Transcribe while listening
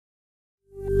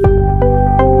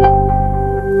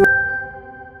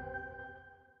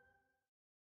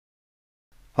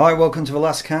Hi, welcome to the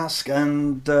last cask,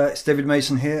 and it's David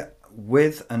Mason here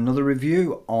with another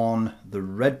review on the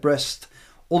Redbreast,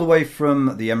 all the way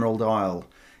from the Emerald Isle.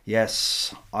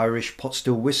 Yes, Irish pot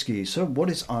still whiskey. So what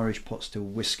is Irish pot still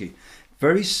whiskey?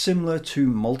 Very similar to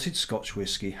malted Scotch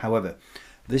whiskey. However,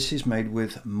 this is made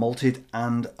with malted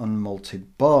and unmalted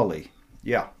barley.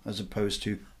 Yeah, as opposed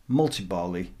to malted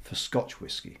barley for Scotch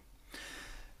whiskey.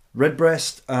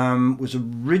 Redbreast was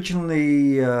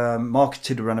originally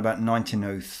marketed around about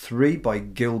 1903 by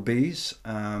Gilbeys,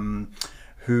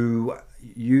 who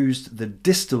used the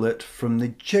distillate from the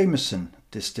Jameson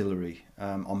distillery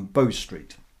on Bow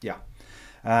Street. Yeah,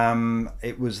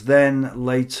 it was then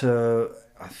later,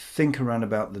 I think around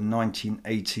about the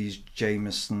 1980s,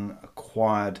 Jameson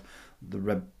acquired the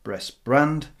Redbreast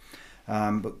brand.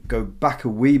 But go back a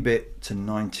wee bit to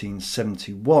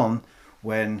 1971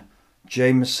 when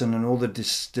Jameson and all the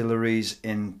distilleries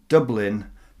in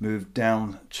Dublin moved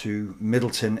down to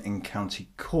Middleton in County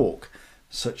Cork,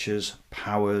 such as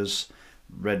Powers,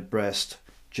 Redbreast,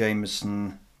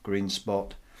 Jameson,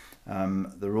 Greenspot.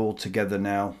 They're all together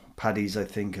now, Paddy's I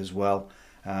think as well,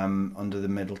 under the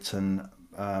Middleton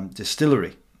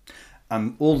distillery.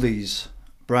 And all these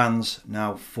brands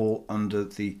now fall under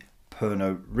the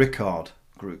Pernod Ricard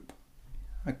group.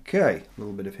 Okay, a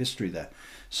little bit of history there.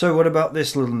 So what about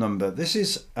this little number? This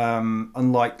is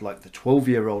unlike like the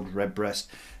 12-year-old Redbreast.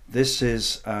 This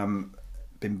has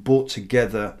been brought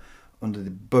together under the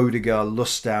Bodegas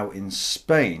Lustau in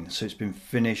Spain. So it's been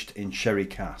finished in sherry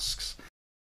casks.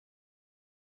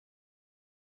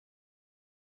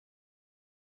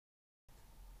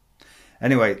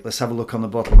 Anyway, let's have a look on the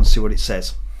bottle and see what it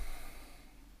says.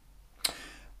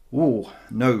 Ooh,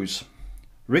 nose.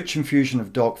 Rich infusion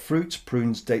of dark fruits,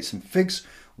 prunes, dates and figs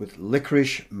with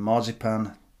licorice,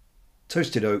 marzipan,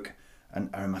 toasted oak and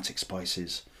aromatic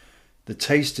spices. The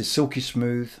taste is silky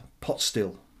smooth, pot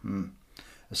still.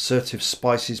 Assertive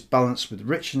spices balanced with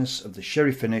richness of the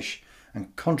sherry finish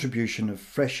and contribution of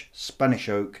fresh Spanish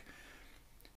oak.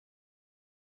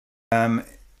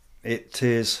 It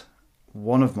is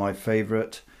one of my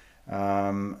favourite,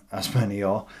 as many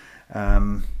are.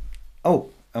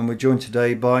 Oh, and we're joined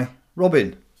today by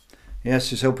Robin. Yes,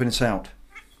 he's helping us out.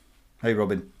 Hey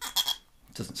Robin.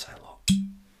 Doesn't say a lot.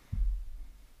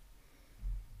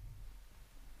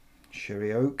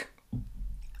 Sherry oak.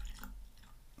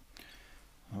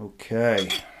 Okay,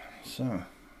 so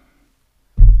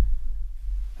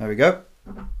there we go.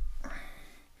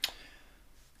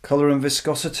 Colour and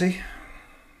viscosity.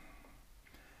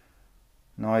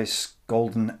 Nice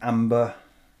golden amber.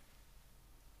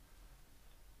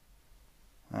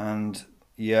 And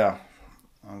yeah,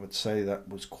 I would say that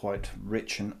was quite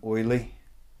rich and oily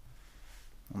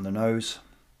on the nose.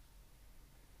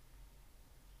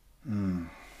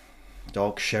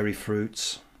 Dark sherry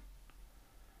fruits.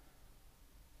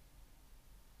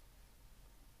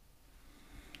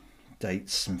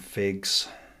 Dates and figs.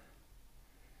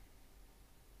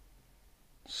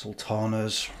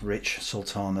 Sultanas, rich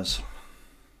sultanas.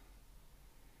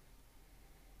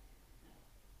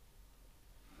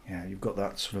 Yeah, you've got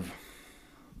that sort of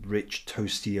rich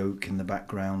toasty oak in the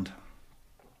background.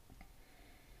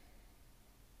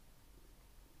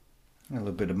 A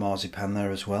little bit of marzipan there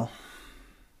as well.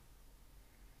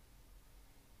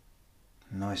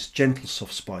 Nice gentle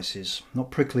soft spices, not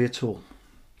prickly at all.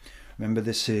 Remember,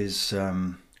 this is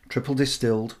triple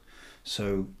distilled,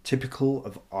 so typical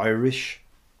of Irish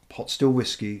pot still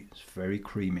whiskey. It's very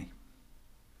creamy.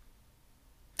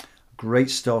 Great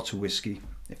starter whiskey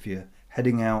if you're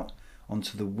heading out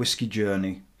onto the whiskey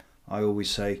journey. I always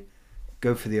say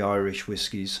go for the Irish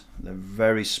whiskies. They're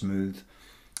very smooth,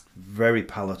 very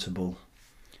palatable,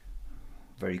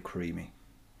 very creamy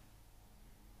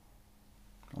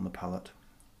on the palate.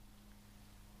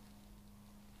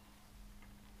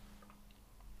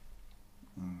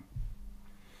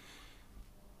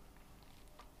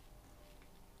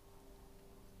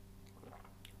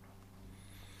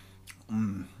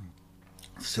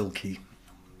 Silky,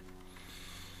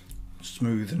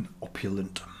 smooth and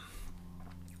opulent.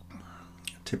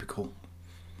 Typical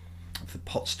of the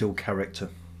pot still character.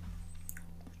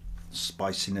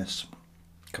 Spiciness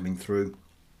coming through.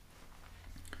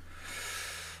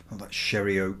 All that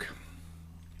sherry oak.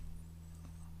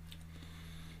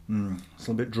 It's a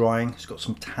little bit drying. It's got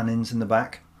some tannins in the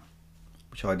back,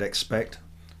 which I'd expect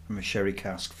from a sherry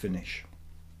cask finish.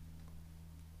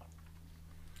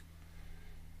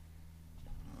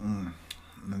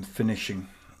 And finishing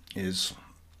is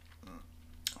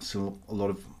still a lot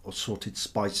of assorted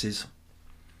spices.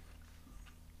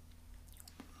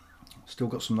 Still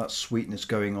got some of that sweetness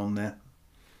going on there.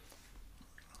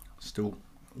 Still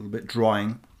a little bit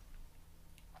drying.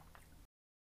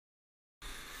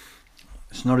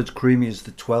 It's not as creamy as the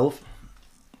 12,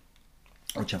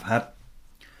 which I've had.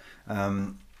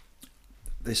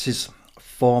 This is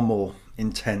far more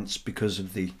intense because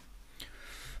of the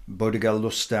Bodegas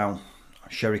Lustau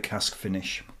sherry cask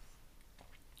finish,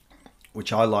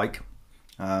 which I like.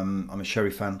 I'm a sherry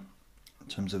fan in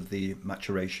terms of the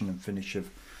maturation and finish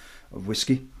of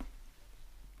whiskey,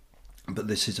 but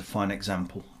this is a fine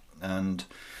example, and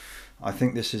I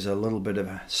think this is a little bit of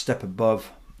a step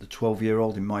above the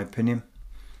 12-year-old in my opinion.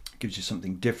 It gives you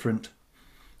something different,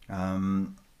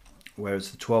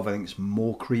 whereas the 12 I think is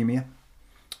more creamier,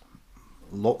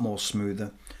 a lot more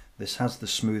smoother. This has the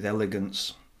smooth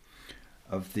elegance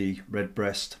of the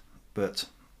Redbreast, but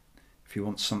if you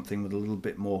want something with a little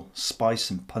bit more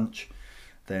spice and punch,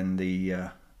 then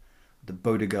the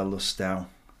Bodegas Lustau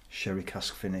sherry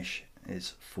cask finish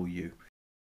is for you.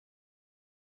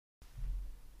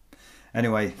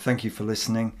 Anyway, thank you for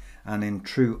listening, and in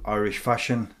true Irish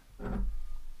fashion,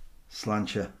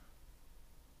 Sláinte.